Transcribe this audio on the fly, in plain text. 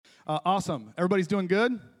Awesome. Everybody's doing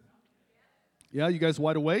good? Yeah, you guys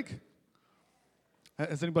wide awake?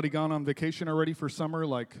 Has anybody gone on vacation already for summer?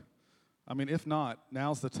 If not,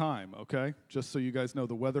 now's the time, okay? Just so you guys know,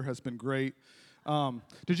 the weather has been great.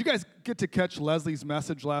 Did you guys get to catch Leslie's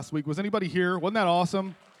message last week? Was anybody here? Wasn't that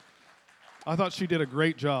awesome? I thought she did a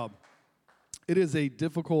great job. It is a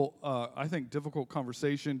difficult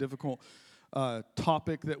conversation, difficult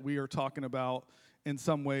topic that we are talking about in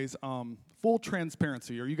some ways. Full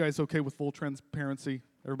transparency. Are you guys okay with full transparency?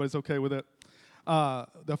 Everybody's okay with it?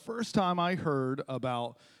 The first time I heard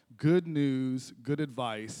about good news, good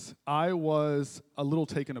advice, I was a little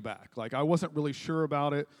taken aback. I wasn't really sure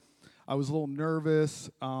about it. I was a little nervous.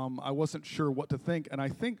 I wasn't sure what to think. And I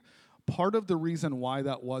think part of the reason why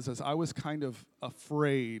that was is I was kind of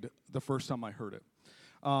afraid the first time I heard it.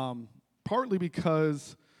 Partly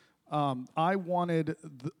because I wanted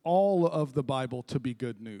all of the Bible to be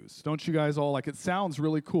good news. Don't you guys all? It sounds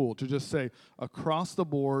really cool to just say across the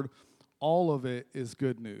board, all of it is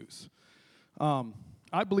good news.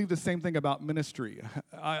 I believe the same thing about ministry.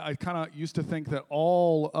 I kind of used to think that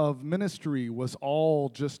all of ministry was all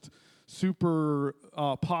just super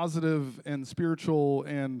positive and spiritual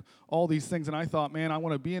and all these things. And I thought, man, I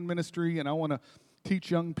want to be in ministry and I want to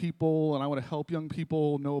teach young people and I want to help young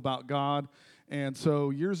people know about God. And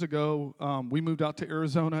so years ago, we moved out to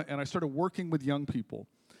Arizona and I started working with young people.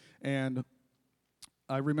 And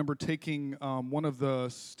I remember taking one of the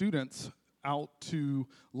students out to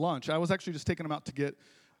lunch. I was actually just taking him out to get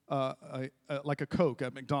a Coke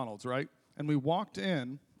at McDonald's, right? And we walked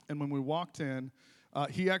in, and when we walked in,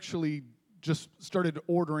 he actually just started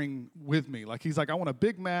ordering with me. He's like, I want a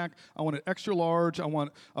Big Mac, I want an extra large, I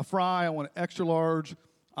want a fry, I want an extra large,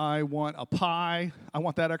 I want a pie, I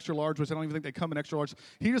want that extra large, which I don't even think they come in extra large.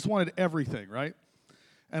 He just wanted everything, right?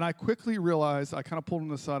 And I quickly realized, I kind of pulled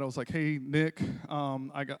him aside. I was like, hey, Nick,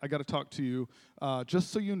 I got to talk to you.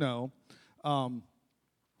 Just so you know,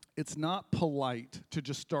 it's not polite to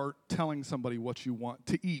just start telling somebody what you want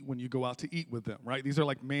to eat when you go out to eat with them, right? These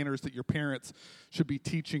are manners that your parents should be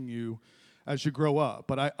teaching you as you grow up.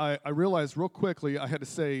 But I realized real quickly I had to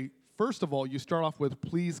say, first of all, you start off with,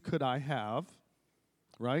 please, could I have,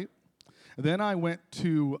 right? And then I went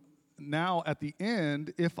to, now at the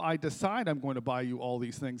end, if I decide I'm going to buy you all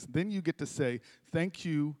these things, then you get to say, thank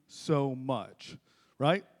you so much,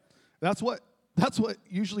 right? That's what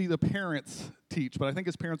usually the parents teach, but I think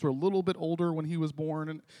his parents were a little bit older when he was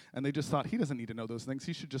born, and they just thought, he doesn't need to know those things.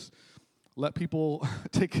 He should just let people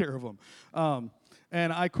take care of him.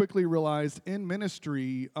 And I quickly realized in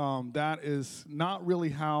ministry, that is not really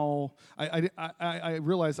how, I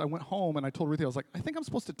realized I went home and I told Ruthie, I was like, I think I'm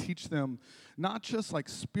supposed to teach them not just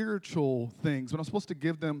spiritual things, but I'm supposed to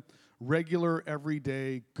give them regular,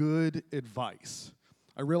 everyday, good advice.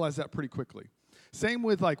 I realized that pretty quickly. Same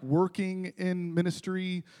with working in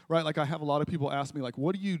ministry, right? I have a lot of people ask me,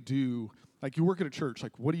 what do you do? You work at a church,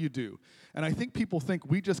 what do you do? And I think people think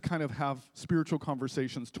we just kind of have spiritual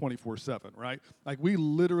conversations 24/7, right? We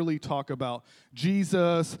literally talk about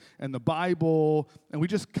Jesus and the Bible, and we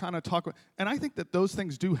just kind of talk. And I think that those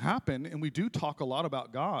things do happen, and we do talk a lot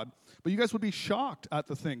about God. But you guys would be shocked at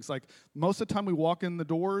the things. Most of the time we walk in the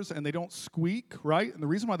doors and they don't squeak, right? And the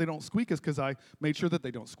reason why they don't squeak is because I made sure that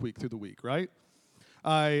they don't squeak through the week, right?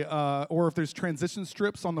 Or if there's transition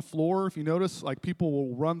strips on the floor, if you notice, people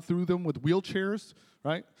will run through them with wheelchairs,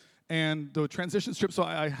 right? And the transition strips, so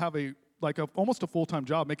I have almost a full-time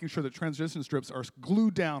job making sure that transition strips are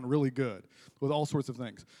glued down really good with all sorts of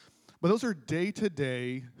things. But those are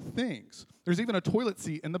day-to-day things. There's even a toilet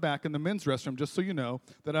seat in the back in the men's restroom, just so you know,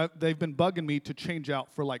 that they've been bugging me to change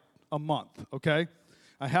out for a month, okay?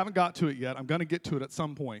 I haven't got to it yet. I'm going to get to it at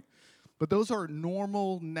some point. But those are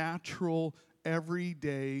normal, natural,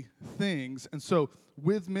 everyday things. And so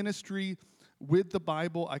with ministry, with the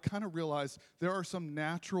Bible, I kind of realized there are some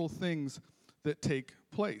natural things that take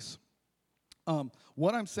place.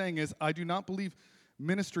 What I'm saying is I do not believe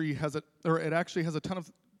ministry it actually has a ton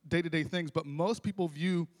of day-to-day things, but most people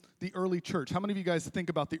view the early church. How many of you guys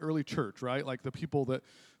think about the early church, right? The people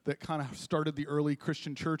that kind of started the early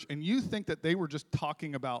Christian church, and you think that they were just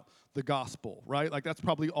talking about the gospel, right? That's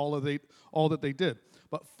probably all that they did.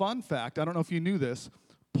 But fun fact, I don't know if you knew this,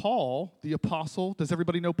 Paul, the apostle, does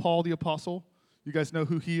everybody know Paul, the apostle? You guys know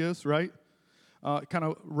who he is, right? Kind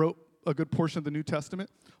of wrote a good portion of the New Testament.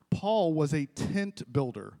 Paul was a tent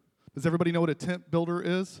builder. Does everybody know what a tent builder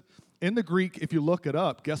is? In the Greek, if you look it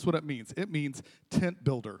up, guess what it means? It means tent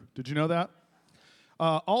builder. Did you know that?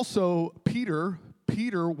 Also, Peter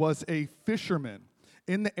was a fisherman.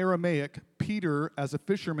 In the Aramaic, Peter as a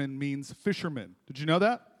fisherman means fisherman. Did you know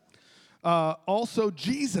that? Also,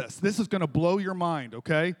 Jesus. This is going to blow your mind,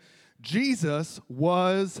 okay? Jesus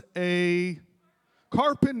was a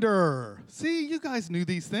carpenter. See, you guys knew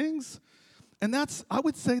these things. And I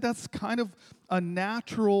would say that's kind of a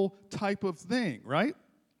natural type of thing, right?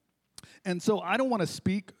 And so I don't want to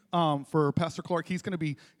speak for Pastor Clark. He's going to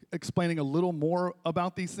be explaining a little more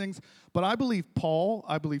about these things. But I believe Paul,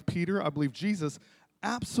 I believe Peter, I believe Jesus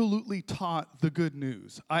absolutely taught the good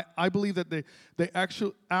news. I believe that they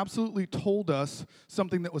actually absolutely told us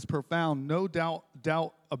something that was profound, no doubt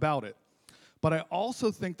about it. But I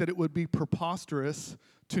also think that it would be preposterous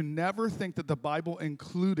to never think that the Bible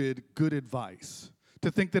included good advice,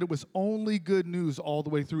 to think that it was only good news all the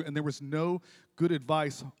way through and there was no good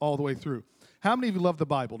advice all the way through. How many of you love the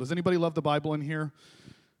Bible? Does anybody love the Bible in here?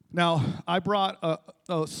 Now, I brought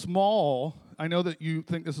a small, I know that you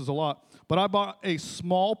think this is a lot, but I bought a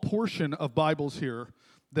small portion of Bibles here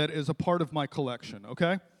that is a part of my collection,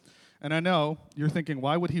 okay? And I know you're thinking,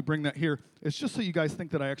 why would he bring that here? It's just so you guys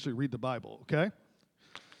think that I actually read the Bible, okay?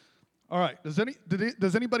 All right, does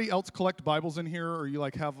anybody else collect Bibles in here, or you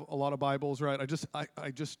like have a lot of Bibles, right? I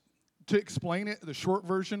just to explain it, the short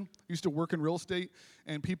version, I used to work in real estate,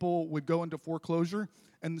 and people would go into foreclosure,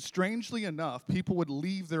 and strangely enough, people would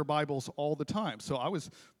leave their Bibles all the time. So I was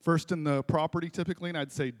first in the property typically, and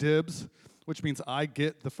I'd say dibs, which means I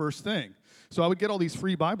get the first thing. So I would get all these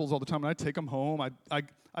free Bibles all the time, and I'd take them home.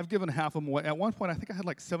 I've given half of them away. At one point, I think I had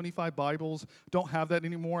like 75 Bibles. Don't have that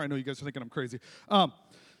anymore. I know you guys are thinking I'm crazy. You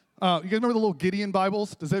guys remember the little Gideon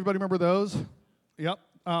Bibles? Does everybody remember those? Yep.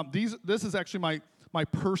 This is actually my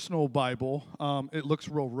personal Bible. It looks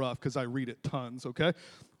real rough because I read it tons, okay?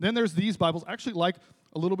 Then there's these Bibles. I actually like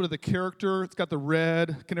a little bit of the character. It's got the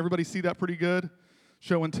red. Can everybody see that pretty good?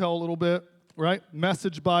 Show and tell a little bit, right?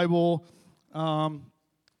 Message Bible.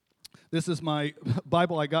 This is my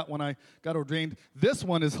Bible I got when I got ordained. This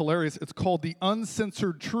one is hilarious. It's called The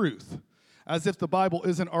Uncensored Truth, as if the Bible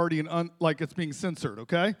isn't already like it's being censored,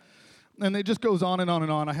 okay? And it just goes on and on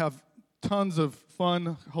and on. I have tons of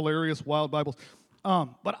fun, hilarious, wild Bibles.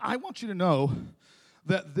 But I want you to know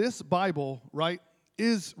that this Bible, right,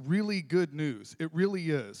 is really good news. It really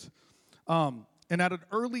is. And at an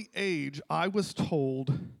early age, I was told,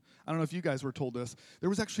 I don't know if you guys were told this, there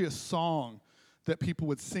was actually a song that people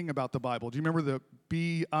would sing about the Bible. Do you remember the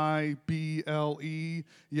Bible?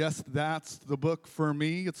 Yes, that's the book for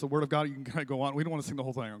me. It's the Word of God. You can kind of go on. We don't want to sing the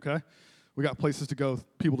whole thing, okay? We got places to go,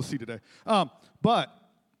 people to see today. But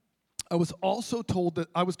I was told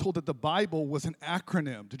that the Bible was an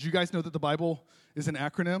acronym. Did you guys know that the Bible is an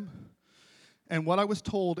acronym? And what I was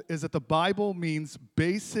told is that the Bible means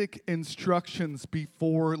basic instructions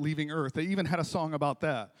before leaving earth. They even had a song about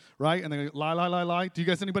that, right? And they go, lie, lie, lie, lie. Do you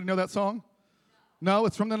guys, anybody know that song? No,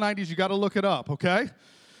 it's from the 90s. You got to look it up, okay?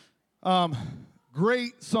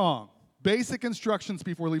 Great song. Basic instructions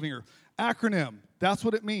before leaving earth. Acronym, that's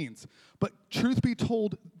what it means. But truth be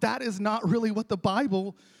told, that is not really what the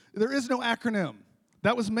Bible, there is no acronym.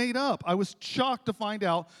 That was made up. I was shocked to find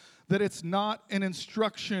out that it's not an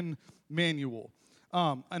instruction manual.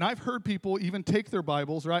 And I've heard people even take their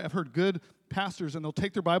Bibles, right? I've heard good pastors, and they'll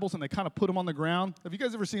take their Bibles and they kind of put them on the ground. Have you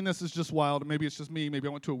guys ever seen this? It's just wild. Maybe it's just me. Maybe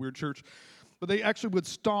I went to a weird church. But they actually would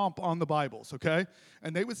stomp on the Bibles, okay?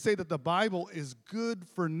 And they would say that the Bible is good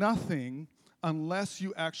for nothing unless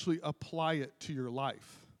you actually apply it to your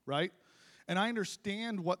life, right? And I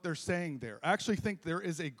understand what they're saying there. I actually think there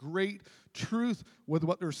is a great truth with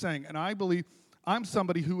what they're saying. And I believe I'm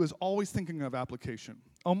somebody who is always thinking of application.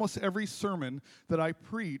 Almost every sermon that I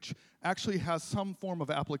preach actually has some form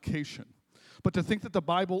of application. But to think that the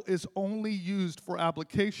Bible is only used for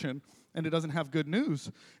application and it doesn't have good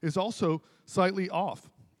news is also slightly off.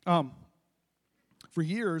 For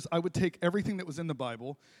years, I would take everything that was in the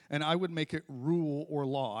Bible and I would make it rule or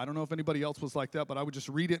law. I don't know if anybody else was like that, but I would just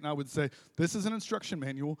read it and I would say, this is an instruction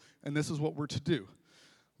manual and this is what we're to do.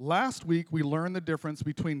 Last week, we learned the difference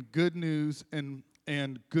between good news and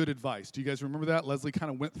good advice. Do you guys remember that? Leslie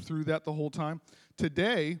kind of went through that the whole time.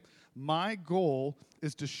 Today, my goal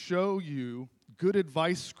is to show you good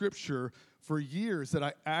advice scripture for years that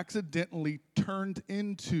I accidentally turned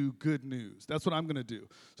into good news. That's what I'm going to do.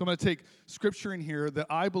 So I'm going to take scripture in here that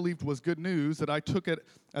I believed was good news, that I took it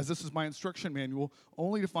as this is my instruction manual,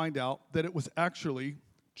 only to find out that it was actually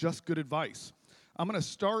just good advice. I'm going to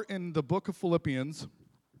start in the book of Philippians.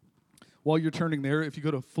 While you're turning there, if you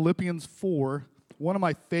go to Philippians 4, one of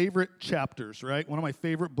my favorite chapters, right? One of my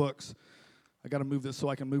favorite books. I got to move this so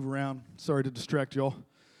I can move around. Sorry to distract y'all.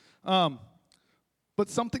 But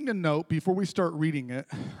something to note before we start reading it,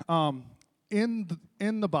 in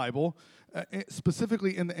the Bible,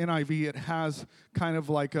 specifically in the NIV, it has kind of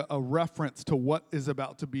like a reference to what is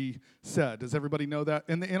about to be said. Does everybody know that?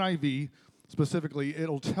 In the NIV, specifically,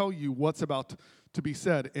 it'll tell you what's about to be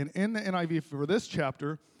said. And in the NIV for this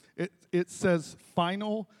chapter, it says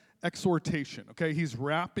final exhortation, okay? He's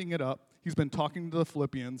wrapping it up. He's been talking to the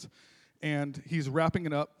Philippians, and he's wrapping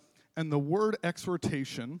it up. And the word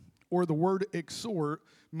exhortation, or the word exhort,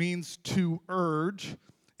 means to urge.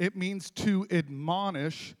 It means to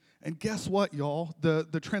admonish. And guess what, y'all?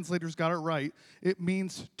 The translators got it right. It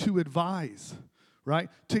means to advise, right?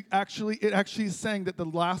 It actually is saying that the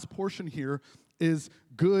last portion here is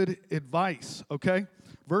good advice, okay?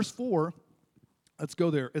 Verse 4, let's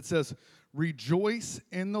go there. It says, rejoice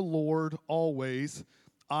in the Lord always.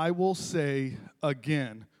 I will say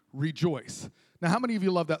again, rejoice. Now, how many of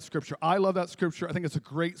you love that scripture? I love that scripture. I think it's a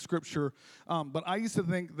great scripture. But I used to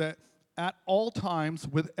think that at all times,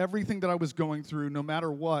 with everything that I was going through, no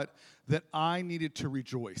matter what, that I needed to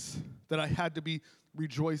rejoice, that I had to be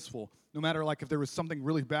rejoiceful. No matter like if there was something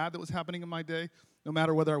really bad that was happening in my day, no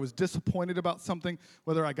matter whether I was disappointed about something,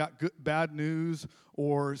 whether I got bad news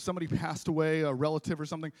or somebody passed away, a relative or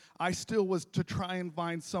something, I still was to try and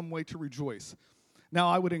find some way to rejoice. Now,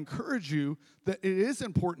 I would encourage you that it is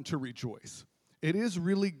important to rejoice. It is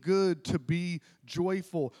really good to be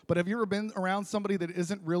joyful. But have you ever been around somebody that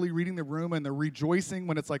isn't really reading the room and they're rejoicing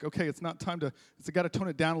when it's like, okay, it's not time to, it's got to tone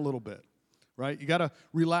it down a little bit, right? You got to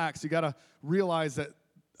relax. You got to realize that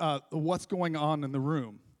what's going on in the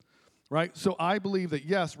room, right? So I believe that,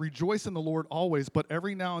 yes, rejoice in the Lord always, but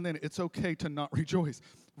every now and then it's okay to not rejoice.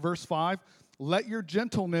 Verse 5, let your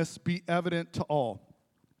gentleness be evident to all.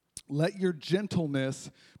 Let your gentleness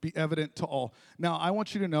be evident to all. Now, I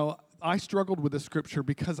want you to know, I struggled with this scripture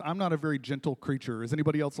because I'm not a very gentle creature. Is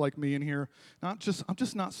anybody else like me in here? I'm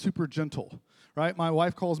just not super gentle, right? My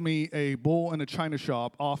wife calls me a bull in a china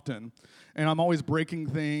shop often, and I'm always breaking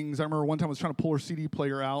things. I remember one time I was trying to pull her CD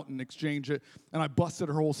player out and exchange it, and I busted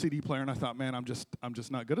her whole CD player, and I thought, man, I'm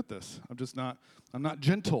just not good at this. I'm not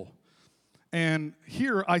gentle. And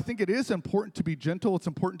here, I think it is important to be gentle. It's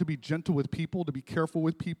important to be gentle with people, to be careful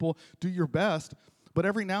with people, do your best. But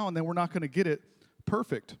every now and then, we're not going to get it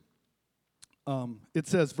perfect. It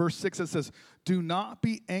says, verse 6, it says, do not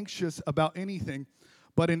be anxious about anything,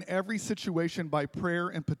 but in every situation by prayer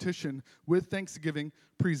and petition with thanksgiving,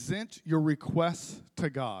 present your requests to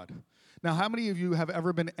God. Now, how many of you have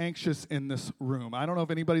ever been anxious in this room? I don't know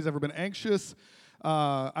if anybody's ever been anxious.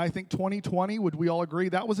 I think 2020, would we all agree,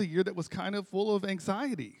 that was a year that was kind of full of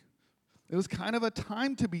anxiety. It was kind of a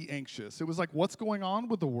time to be anxious. It was like, what's going on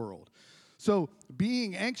with the world? So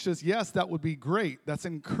being anxious, yes, that would be great. That's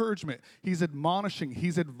encouragement. He's admonishing.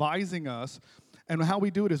 He's advising us. And how we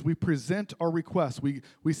do it is we present our requests.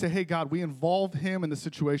 We say, hey, God, we involve him in the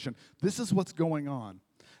situation. This is what's going on.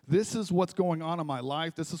 This is what's going on in my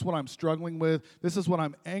life. This is what I'm struggling with. This is what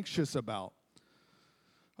I'm anxious about.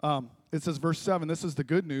 It says, verse 7, this is the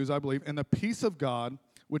good news, I believe. And the peace of God,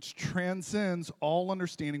 which transcends all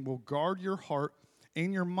understanding, will guard your heart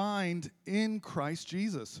and your mind in Christ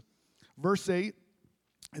Jesus. Verse 8,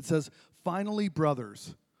 it says, finally,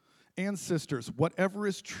 brothers and sisters, whatever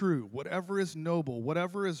is true, whatever is noble,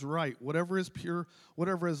 whatever is right, whatever is pure,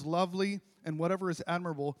 whatever is lovely, and whatever is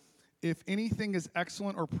admirable, if anything is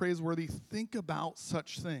excellent or praiseworthy, think about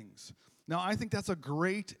such things. Now, I think that's a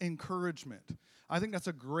great encouragement. I think that's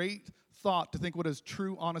a great thought to think what is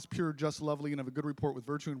true, honest, pure, just, lovely, and of a good report with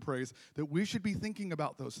virtue and praise, that we should be thinking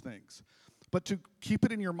about those things. But to keep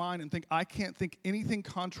it in your mind and think, I can't think anything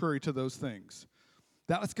contrary to those things,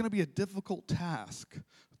 that's going to be a difficult task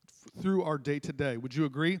through our day-to-day. Would you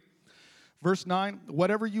agree? Verse 9,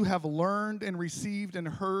 whatever you have learned and received and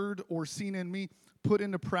heard or seen in me, put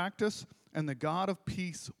into practice, and the God of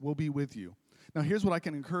peace will be with you. Now, here's what I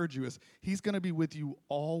can encourage you is, he's going to be with you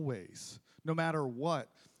always, no matter what.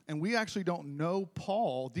 And we actually don't know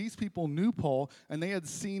Paul. These people knew Paul, and they had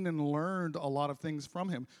seen and learned a lot of things from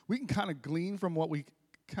him. We can kind of glean from what we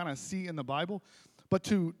kind of see in the Bible, but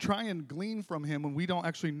to try and glean from him when we don't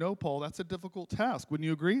actually know Paul, that's a difficult task. Wouldn't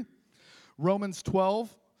you agree? Romans 12,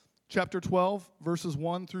 chapter 12, verses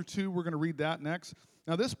 1 through 2, we're going to read that next.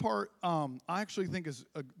 Now, this part, I actually think is,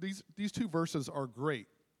 these two verses are great,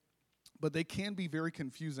 but they can be very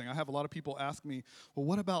confusing. I have a lot of people ask me, well,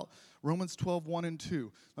 what about Romans 12, 1 and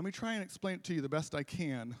 2? Let me try and explain it to you the best I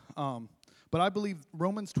can. But I believe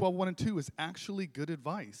Romans 12, 1 and 2 is actually good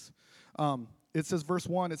advice. It says, verse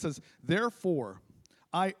 1, it says, therefore,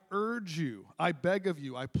 I urge you, I beg of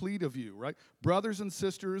you, I plead of you, right? Brothers and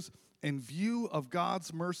sisters, in view of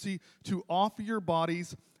God's mercy, to offer your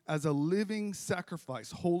bodies as a living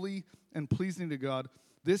sacrifice, holy and pleasing to God.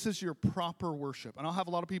 This is your proper worship. And I'll have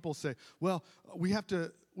a lot of people say, well, we have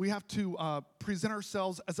to present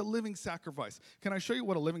ourselves as a living sacrifice. Can I show you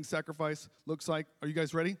what a living sacrifice looks like? Are you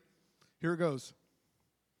guys ready? Here it goes.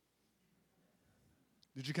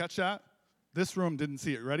 Did you catch that? This room didn't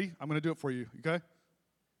see it. Ready? I'm going to do it for you, okay?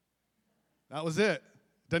 That was it.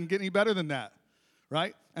 Doesn't get any better than that,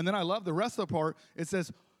 right? And then I love the rest of the part. It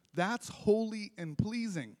says, that's holy and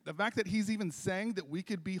pleasing. The fact that he's even saying that we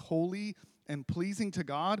could be holy and pleasing to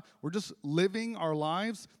God, we're just living our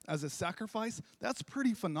lives as a sacrifice, that's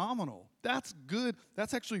pretty phenomenal. That's good.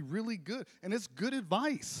 That's actually really good. And it's good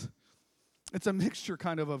advice. It's a mixture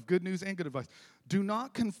kind of good news and good advice. Do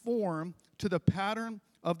not conform to the pattern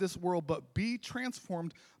of this world, but be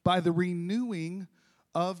transformed by the renewing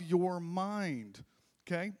of your mind.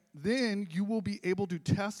 Okay? Then you will be able to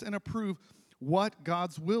test and approve what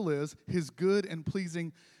God's will is, his good and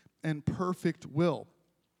pleasing and perfect will.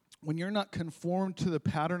 When you're not conformed to the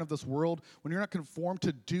pattern of this world, when you're not conformed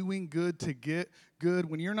to doing good to get good,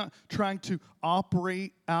 when you're not trying to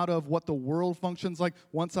operate out of what the world functions like,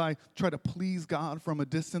 once I try to please God from a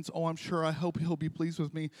distance, oh, I'm sure, I hope he'll be pleased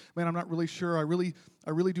with me. Man, I'm not really sure. I really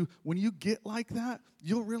do. When you get like that,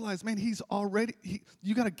 you'll realize, man,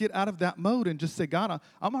 you got to get out of that mode and just say, God,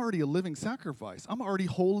 I'm already a living sacrifice. I'm already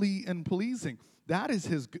holy and pleasing. That is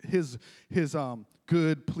his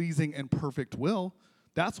good, pleasing, and perfect will.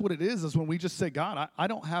 That's what it is when we just say, God, I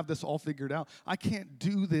don't have this all figured out. I can't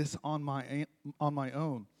do this on my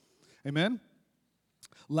own. Amen?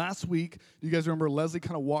 Last week, you guys remember Leslie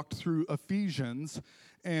kind of walked through Ephesians,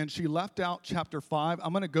 and she left out chapter 5.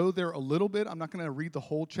 I'm going to go there a little bit. I'm not going to read the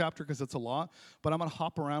whole chapter because it's a lot, but I'm going to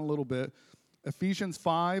hop around a little bit. Ephesians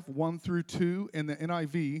 5, 1 through 2 in the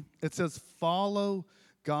NIV, it says, follow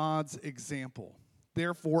God's example,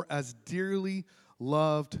 therefore, as dearly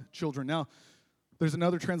loved children. Now, there's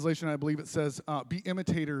another translation, I believe it says, be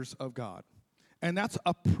imitators of God. And that's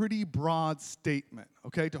a pretty broad statement,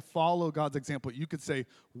 okay, to follow God's example. You could say,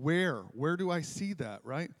 where? Where do I see that,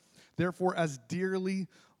 right? Therefore, as dearly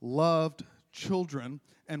loved children,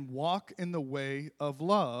 and walk in the way of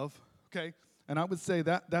love, okay? And I would say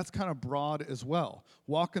that's kind of broad as well.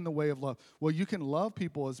 Walk in the way of love. Well, you can love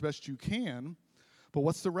people as best you can, but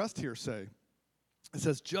what's the rest here say? It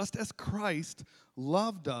says, just as Christ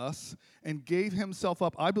loved us and gave himself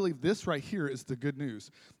up. I believe this right here is the good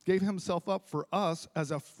news. Gave himself up for us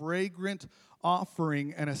as a fragrant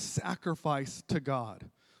offering and a sacrifice to God.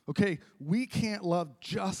 Okay, we can't love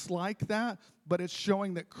just like that, but it's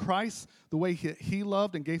showing that Christ, the way he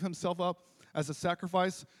loved and gave himself up as a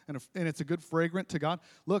sacrifice, and it's a good fragrant to God.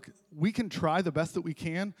 Look, we can try the best that we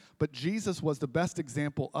can, but Jesus was the best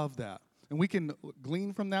example of that. And we can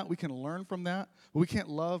glean from that, we can learn from that, but we can't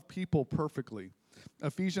love people perfectly.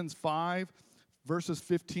 Ephesians 5, verses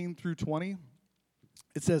 15 through 20,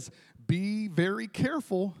 it says, be very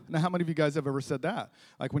careful. Now, how many of you guys have ever said that?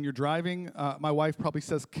 Like when you're driving, my wife probably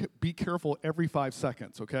says, be careful every 5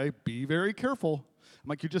 seconds, okay? Be very careful. I'm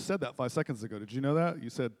like, you just said that 5 seconds ago. Did you know that? You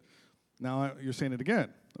said, now you're saying it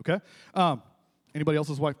again, okay? Anybody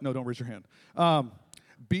else's wife? No, don't raise your hand.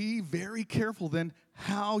 Be very careful then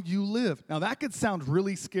how you live. Now that could sound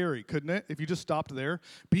really scary, couldn't it? If you just stopped there.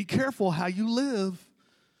 Be careful how you live,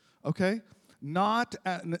 okay?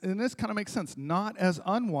 And this kind of makes sense. Not as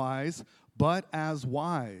unwise, but as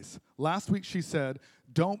wise. Last week she said,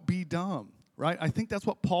 don't be dumb, right? I think that's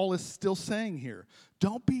what Paul is still saying here.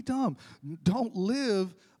 Don't be dumb. Don't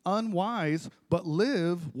live unwise, but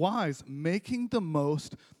live wise, making the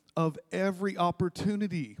most of every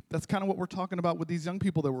opportunity. That's kind of what we're talking about with these young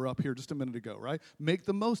people that were up here just a minute ago, right? Make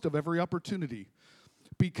the most of every opportunity.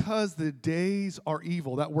 Because the days are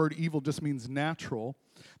evil. That word evil just means natural.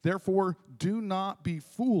 Therefore, do not be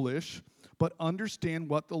foolish, but understand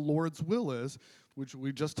what the Lord's will is, which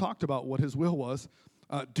we just talked about what his will was.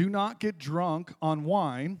 Do not get drunk on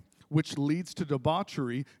wine, which leads to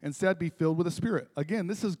debauchery. Instead, be filled with the Spirit. Again,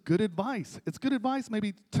 this is good advice. It's good advice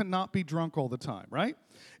maybe to not be drunk all the time, right?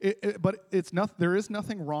 But there is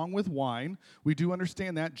nothing wrong with wine. We do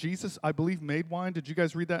understand that. Jesus, I believe, made wine. Did you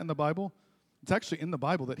guys read that in the Bible? It's actually in the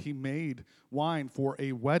Bible that he made wine for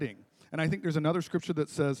a wedding. And I think there's another scripture that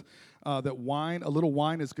says that a little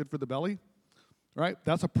wine is good for the belly, right?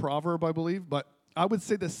 That's a proverb, I believe. But I would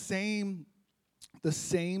say the same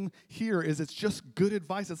here is it's just good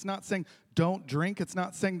advice. It's not saying don't drink. It's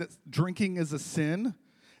not saying that drinking is a sin.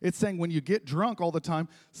 It's saying when you get drunk all the time,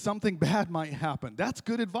 something bad might happen. That's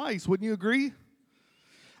good advice. Wouldn't you agree?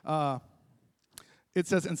 It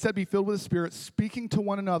says, instead be filled with the Spirit, speaking to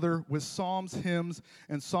one another with psalms, hymns,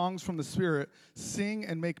 and songs from the Spirit. Sing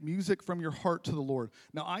and make music from your heart to the Lord.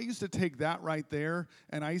 Now, I used to take that right there,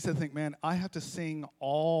 and I used to think, man, I have to sing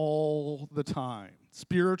all the time.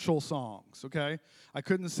 Spiritual songs, okay? I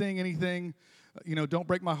couldn't sing anything, Don't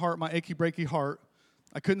Break My Heart, My Achy Breaky Heart.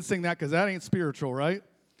 I couldn't sing that because that ain't spiritual, right?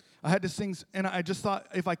 I had to sing, and I just thought,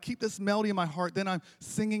 if I keep this melody in my heart, then I'm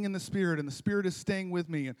singing in the Spirit, and the Spirit is staying with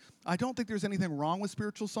me. And I don't think there's anything wrong with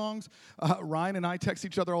spiritual songs. Ryan and I text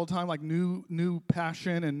each other all the time, like new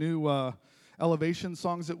passion and new elevation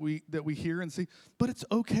songs that we hear and see. But it's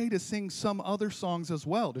okay to sing some other songs as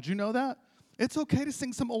well. Did you know that? It's okay to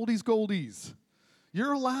sing some oldies goldies.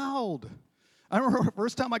 You're allowed. I remember the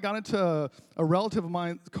first time I got into a relative of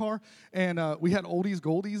mine's car, and we had oldies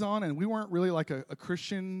goldies on, and we weren't really like a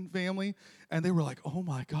Christian family, and they were like, oh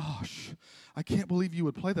my gosh, I can't believe you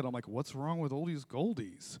would play that. I'm like, what's wrong with oldies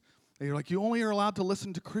goldies? And you're like, you only are allowed to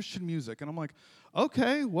listen to Christian music. And I'm like,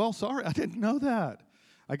 okay, well, sorry, I didn't know that.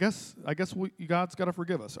 I guess God's got to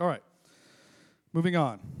forgive us. All right, moving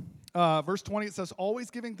on. Verse 20, it says, always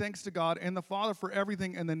giving thanks to God and the Father for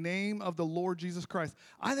everything in the name of the Lord Jesus Christ.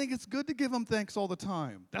 I think it's good to give him thanks all the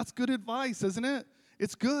time. That's good advice, isn't it?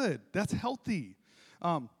 It's good. That's healthy.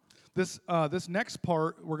 This next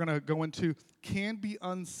part we're going to go into can be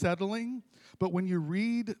unsettling, but when you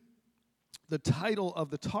read the title of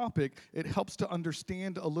the topic, it helps to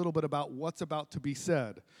understand a little bit about what's about to be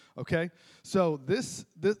said, okay? So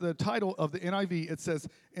the title of the NIV, it says,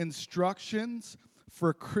 Instructions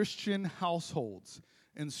for Christian Households.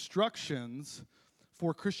 Instructions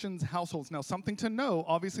for Christian households. Now, something to know,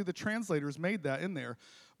 obviously the translators made that in there,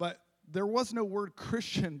 but there was no word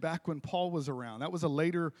Christian back when Paul was around. That was a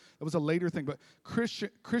later thing, but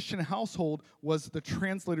Christian household was the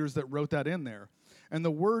translators that wrote that in there. And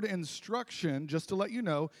the word instruction, just to let you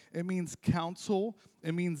know, it means counsel,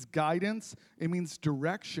 it means guidance, it means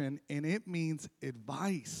direction, and it means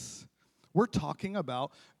advice. We're talking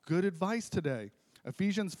about good advice today.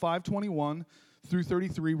 Ephesians 5:21 through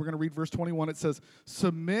 33, we're going to read verse 21. It says,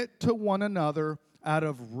 submit to one another out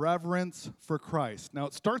of reverence for Christ. Now,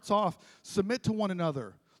 it starts off, submit to one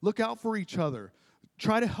another. Look out for each other.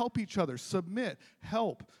 Try to help each other. Submit,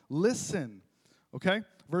 help, listen. Okay?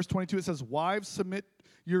 Verse 22, it says, wives, submit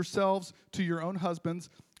yourselves to your own husbands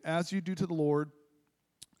as you do to the Lord.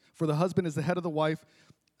 For the husband is the head of the wife,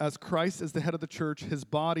 as Christ is the head of the church, his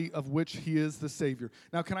body, of which he is the Savior.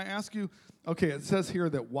 Now, can I ask you, okay, it says here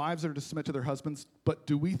that wives are to submit to their husbands, but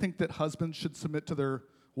do we think that husbands should submit to their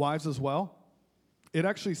wives as well? It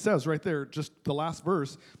actually says right there, just the last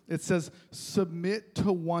verse, it says, submit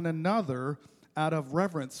to one another out of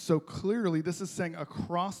reverence. So clearly, this is saying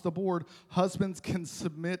across the board, husbands can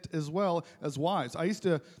submit as well as wives. I used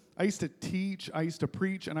to teach, I used to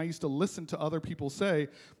preach, and I used to listen to other people say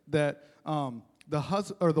that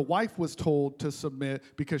the wife was told to submit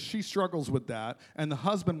because she struggles with that, and the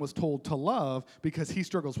husband was told to love because he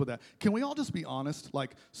struggles with that. Can we all just be honest?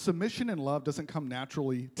 Like, submission and love doesn't come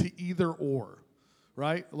naturally to either or,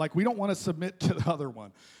 right? Like, we don't want to submit to the other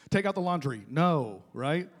one. Take out the laundry. No,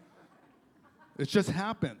 right? It just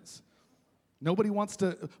happens. Nobody wants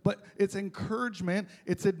to, but it's encouragement,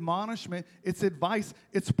 it's admonishment, it's advice.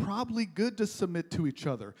 It's probably good to submit to each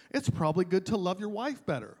other. It's probably good to love your wife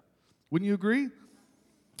better. Wouldn't you agree?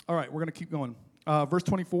 All right, we're going to keep going. Verse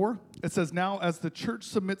 24, it says, now as the church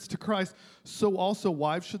submits to Christ, so also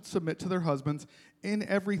wives should submit to their husbands in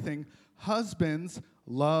everything. Husbands,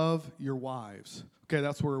 love your wives. Okay,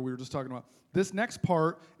 that's where we were just talking about. This next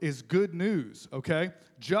part is good news, okay?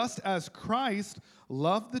 Just as Christ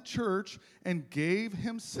loved the church and gave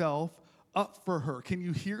himself up for her. Can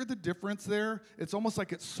you hear the difference there? It's almost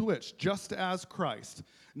like it switched, just as Christ.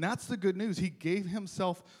 And that's the good news. He gave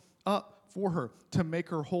himself up for her to make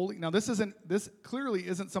her holy. Now, this clearly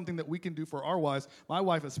isn't something that we can do for our wives. My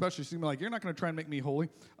wife especially, she's going to be like, you're not going to try and make me holy.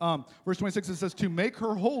 Verse 26, it says, to make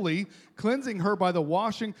her holy, cleansing her by the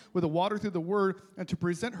washing with the water through the word, and to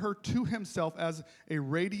present her to himself as a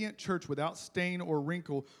radiant church without stain or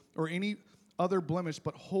wrinkle or any other blemish,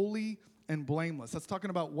 but holy and blameless. That's talking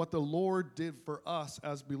about what the Lord did for us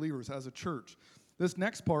as believers, as a church. This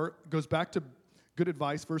next part goes back to good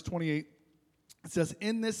advice, verse 28. It says,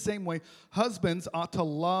 in this same way, husbands ought to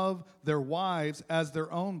love their wives as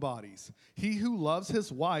their own bodies. He who loves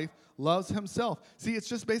his wife loves himself. See, it's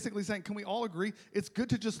just basically saying, can we all agree? It's good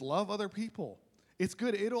to just love other people. It's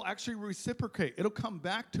good. It'll actually reciprocate. It'll come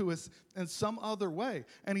back to us in some other way.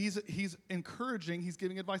 And he's encouraging, he's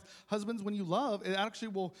giving advice. Husbands, when you love, it actually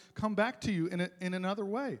will come back to you in another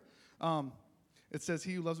way. It says,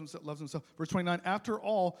 he who loves himself loves himself. Verse 29, after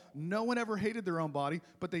all, no one ever hated their own body,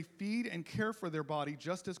 but they feed and care for their body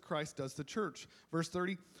just as Christ does the church. Verse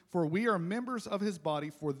 30, for we are members of his body.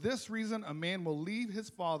 For this reason, a man will leave his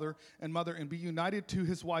father and mother and be united to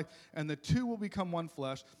his wife, and the two will become one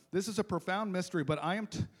flesh. This is a profound mystery, but I am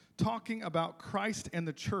talking about Christ and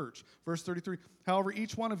the church. Verse 33, however,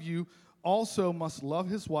 each one of you also must love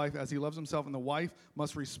his wife as he loves himself, and the wife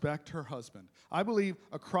must respect her husband. I believe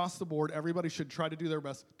across the board, everybody should try to do their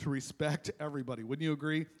best to respect everybody. Wouldn't you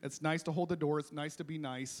agree? It's nice to hold the door. It's nice to be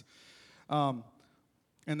nice. And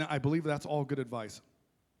I believe that's all good advice.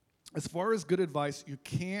 As far as good advice, you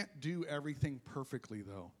can't do everything perfectly,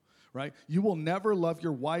 though, right? You will never love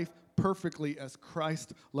your wife perfectly as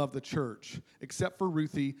Christ loved the church. Except for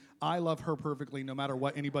Ruthie, I love her perfectly no matter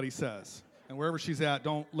what anybody says. And wherever she's at,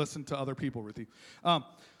 don't listen to other people, Ruthie.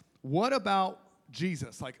 What about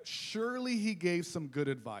Jesus? Like, surely he gave some good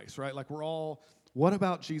advice, right? Like, what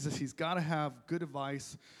about Jesus? He's got to have good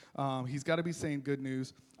advice. He's got to be saying good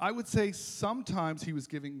news. I would say sometimes he was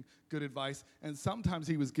giving good advice, and sometimes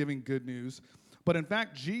he was giving good news. But in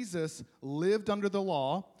fact, Jesus lived under the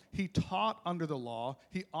law. He taught under the law.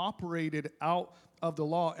 He operated out of the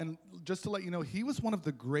law. And just to let you know, he was one of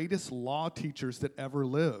the greatest law teachers that ever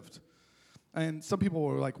lived. And some people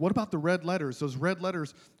were like, what about the red letters? Those red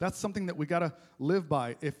letters, that's something that we got to live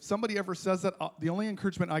by. If somebody ever says that, the only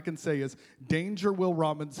encouragement I can say is, danger, Will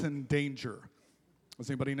Robinson, danger. Does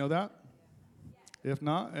anybody know that? If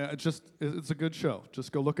not, it's a good show.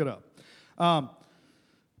 Just go look it up.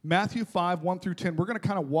 Matthew 5, 1 through 10. We're going to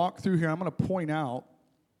kind of walk through here. I'm going to point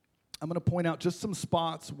out just some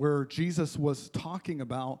spots where Jesus was talking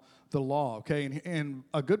about the law, okay? And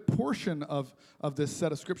a good portion of this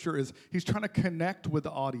set of scripture is he's trying to connect with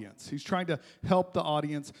the audience. He's trying to help the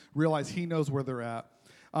audience realize he knows where they're at.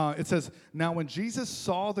 It says, now when Jesus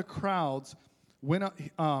saw the crowds,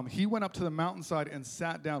 he went up to the mountainside and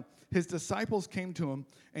sat down. His disciples came to him,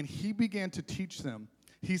 and he began to teach them.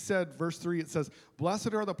 He said, verse 3, it says,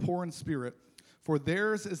 blessed are the poor in spirit, for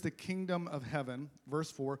theirs is the kingdom of heaven. Verse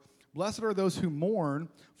 4, blessed are those who mourn,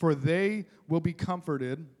 for they will be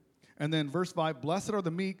comforted. And then verse 5, blessed are the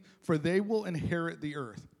meek, for they will inherit the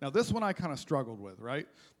earth. Now, this one I kind of struggled with, right?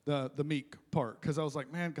 The meek part, because I was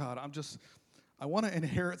like, man, God, I want to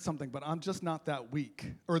inherit something, but I'm just not that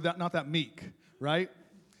weak, or not that meek, right?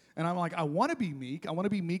 And I'm like, I want to be meek. I want to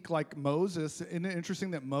be meek like Moses. Isn't it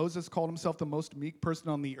interesting that Moses called himself the most meek person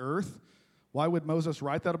on the earth? Why would Moses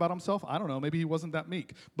write that about himself? I don't know. Maybe he wasn't that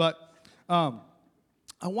meek. But I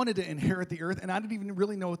wanted to inherit the earth, and I didn't even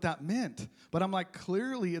really know what that meant. But I'm like,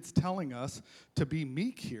 clearly it's telling us to be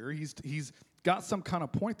meek here. He's got some kind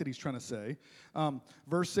of point that he's trying to say.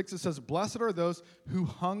 Verse 6, it says, blessed are those who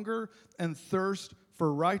hunger and thirst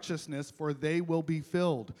for righteousness, for they will be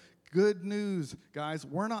filled. Good news, guys.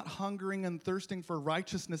 We're not hungering and thirsting for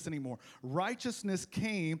righteousness anymore. Righteousness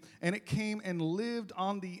came, and it came and lived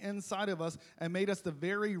on the inside of us and made us the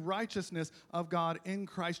very righteousness of God in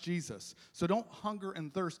Christ Jesus. So don't hunger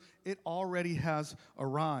and thirst. It already has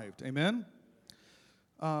arrived. Amen?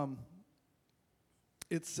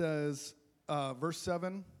 It says, verse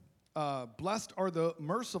 7, blessed are the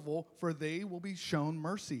merciful, for they will be shown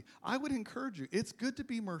mercy. I would encourage you. It's good to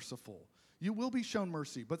be merciful. You will be shown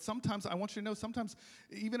mercy, but sometimes, I want you to know, sometimes,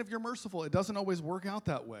 even if you're merciful, it doesn't always work out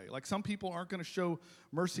that way. Like, some people aren't going to show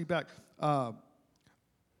mercy back.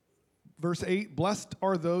 Verse 8, blessed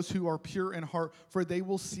are those who are pure in heart, for they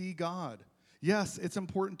will see God. Yes, it's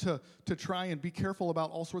important to try and be careful about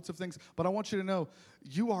all sorts of things, but I want you to know,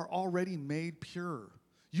 you are already made pure.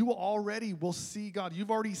 You already will see God. You've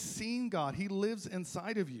already seen God. He lives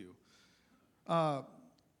inside of you.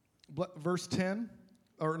 Verse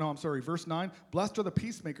 9, blessed are the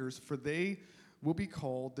peacemakers, for they will be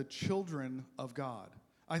called the children of God.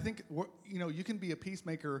 I think, you can be a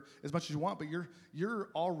peacemaker as much as you want, but you're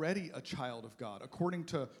already a child of God. According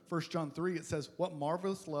to 1 John 3, it says, what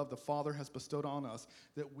marvelous love the Father has bestowed on us,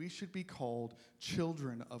 that we should be called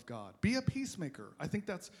children of God. Be a peacemaker. I think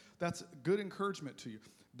that's good encouragement to you.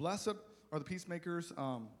 Blessed are the peacemakers.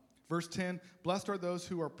 Verse 10, blessed are those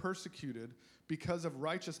who are persecuted because of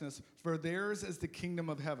righteousness, for theirs is the kingdom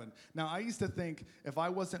of heaven. Now, I used to think if I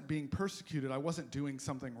wasn't being persecuted, I wasn't doing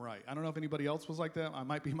something right. I don't know if anybody else was like that. I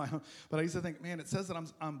might be my own. But I used to think, man, it says that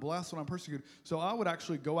I'm blessed when I'm persecuted. So I would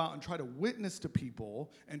actually go out and try to witness to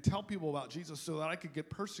people and tell people about Jesus so that I could get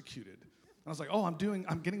persecuted. And I was like, oh, I'm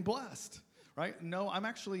getting blessed, right? No, I'm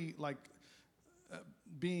actually like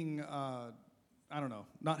being,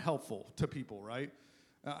 not helpful to people, right?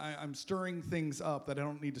 I'm stirring things up that I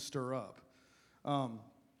don't need to stir up.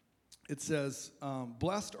 it says,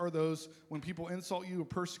 blessed are those when people insult you or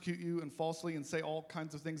persecute you and falsely and say all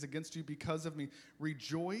kinds of things against you because of me.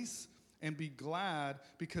 Rejoice and be glad,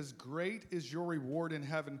 because great is your reward in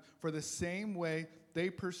heaven. For the same way they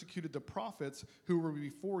persecuted the prophets who were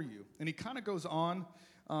before you. And he kind of goes on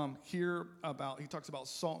here he talks about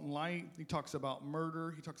salt and light. He talks about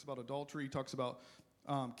murder. He talks about adultery. He talks about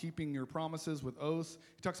keeping your promises with oaths.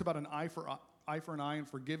 He talks about an eye for an eye and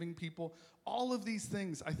forgiving people. All of these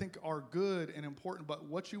things I think are good and important, but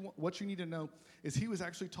what you need to know is he was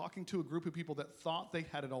actually talking to a group of people that thought they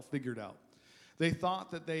had it all figured out. They thought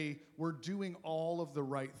that they were doing all of the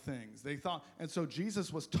right things. And so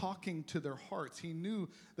Jesus was talking to their hearts. He knew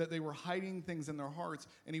that they were hiding things in their hearts,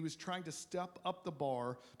 and he was trying to step up the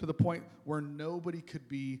bar to the point where nobody could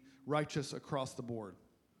be righteous across the board.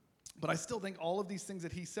 But I still think all of these things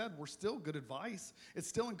that he said were still good advice. It's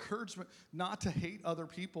still encouragement not to hate other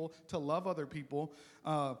people, to love other people.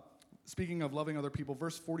 Speaking of loving other people,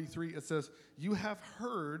 verse 43, it says, you have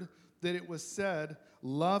heard that it was said,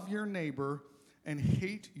 love your neighbor and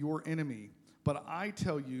hate your enemy. But I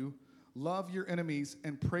tell you, love your enemies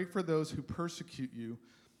and pray for those who persecute you,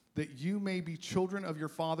 that you may be children of your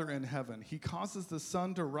Father in heaven. He causes the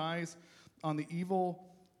sun to rise on the evil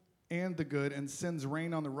and the good, and sends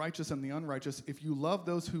rain on the righteous and the unrighteous. If you love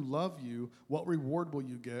those who love you, what reward will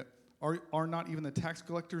you get? Are not even the tax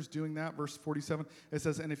collectors doing that? Verse 47, it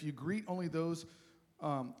says, and if you greet only those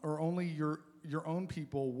or only your own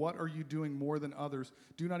people, what are you doing more than others?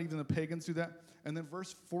 Do not even the pagans do that? And then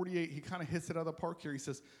verse 48, he kind of hits it out of the park here. He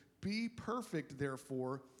says, be perfect,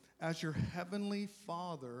 therefore, as your heavenly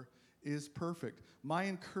Father is perfect. My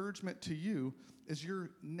encouragement to you is you're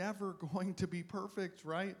never going to be perfect,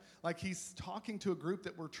 right? Like he's talking to a group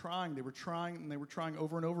that were trying. They were trying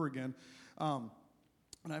over and over again. And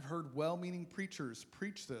I've heard well-meaning preachers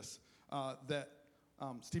preach this, that,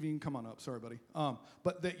 Stevie, you can come on up. Sorry, buddy.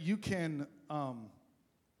 But that you can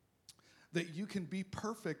be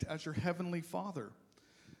perfect as your heavenly Father.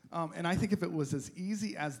 And I think if it was as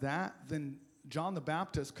easy as that, then John the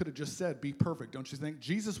Baptist could have just said, be perfect, don't you think?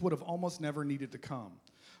 Jesus would have almost never needed to come.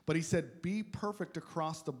 But he said, be perfect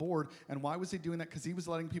across the board. And why was he doing that? Because he was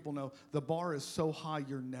letting people know the bar is so high,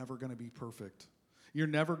 you're never going to be perfect. You're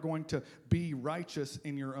never going to be righteous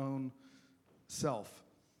in your own self.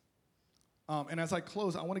 And as I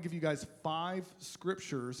close, I want to give you guys 5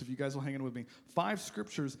 scriptures, if you guys will hang in with me, 5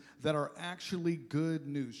 scriptures that are actually good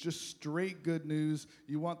news, just straight good news.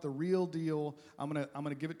 You want the real deal, I'm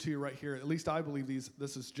gonna give it to you right here. At least I believe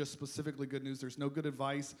this is just specifically good news. There's no good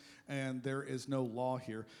advice, and there is no law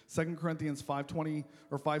here. 2 Corinthians 5:20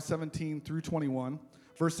 or 5:17 through 21.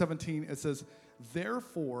 Verse 17, it says,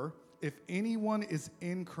 therefore, if anyone is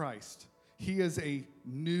in Christ, he is a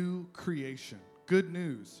new creation. Good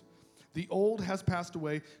news. The old has passed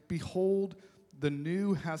away. Behold, the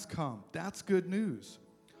new has come. That's good news.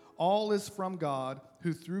 All is from God,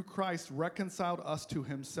 who through Christ reconciled us to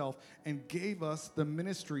himself and gave us the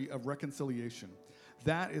ministry of reconciliation.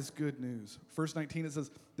 That is good news. Verse 19, it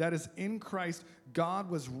says, that is in Christ, God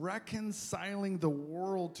was reconciling the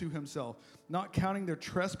world to himself, not counting their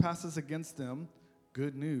trespasses against them,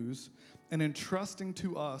 good news, and entrusting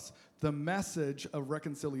to us the message of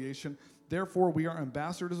reconciliation. Therefore, we are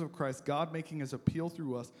ambassadors of Christ, God making his appeal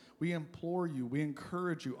through us. We implore you, we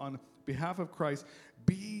encourage you on behalf of Christ,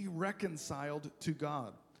 be reconciled to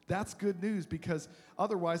God. That's good news, because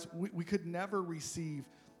otherwise we could never receive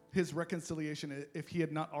his reconciliation if he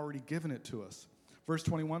had not already given it to us. Verse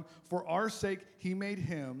 21, for our sake he made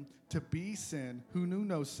him to be sin who knew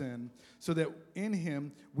no sin, so that in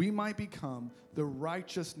him we might become the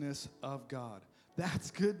righteousness of God.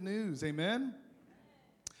 That's good news, amen?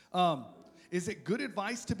 Is it good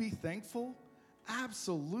advice to be thankful?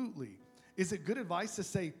 Absolutely. Is it good advice to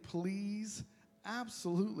say please?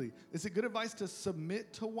 Absolutely. Is it good advice to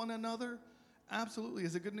submit to one another? Absolutely.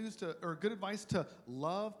 Is it good advice to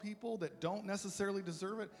love people that don't necessarily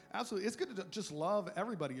deserve it? Absolutely. It's good to just love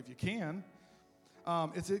everybody if you can.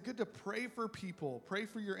 Is it good to pray for people, pray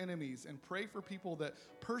for your enemies, and pray for people that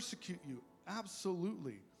persecute you?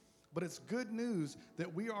 Absolutely. But it's good news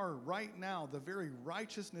that we are right now the very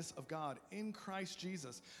righteousness of God in Christ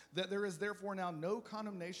Jesus, that there is therefore now no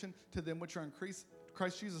condemnation to them which are in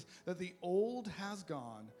Christ Jesus, that the old has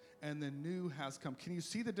gone and the new has come. Can you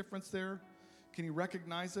see the difference there? Can you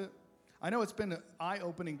recognize it? I know it's been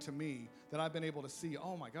eye-opening to me that I've been able to see,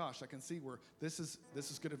 oh my gosh, I can see where this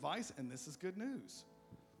is good advice and this is good news.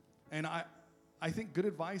 And I think good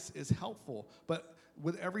advice is helpful, but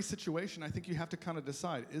with every situation, I think you have to kind of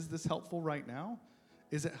decide, is this helpful right now?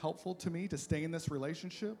 Is it helpful to me to stay in this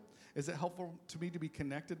relationship? Is it helpful to me to be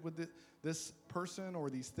connected with this person or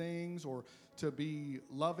these things, or to be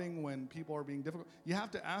loving when people are being difficult? You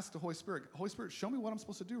have to ask the Holy Spirit, Holy Spirit, show me what I'm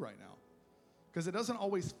supposed to do right now. Because it doesn't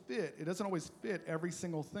always fit. It doesn't always fit every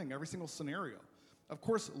single thing, every single scenario. Of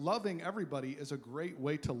course, loving everybody is a great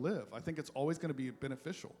way to live. I think it's always going to be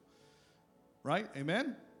beneficial. Right?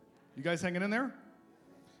 Amen? You guys hanging in there?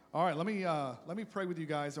 All right, let me pray with you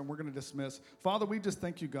guys, and we're going to dismiss. Father, we just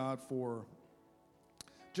thank you, God, for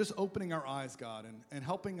just opening our eyes, God, and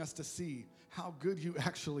helping us to see how good you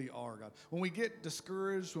actually are, God. When we get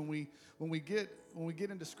discouraged, when we get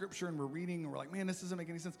into Scripture and we're reading and we're like, man, this doesn't make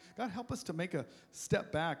any sense. God, help us to make a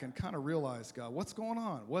step back and kind of realize, God, what's going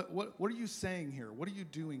on? What are you saying here? What are you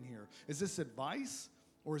doing here? Is this advice?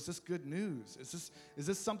 Or is this good news? Is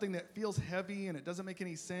this something that feels heavy and it doesn't make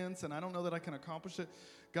any sense and I don't know that I can accomplish it?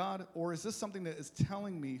 God, or is this something that is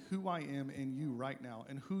telling me who I am in you right now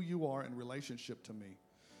and who you are in relationship to me?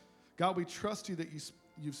 God, we trust you that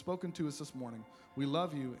you've spoken to us this morning. We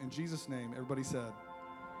love you. In Jesus' name, everybody said,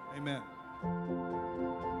 amen.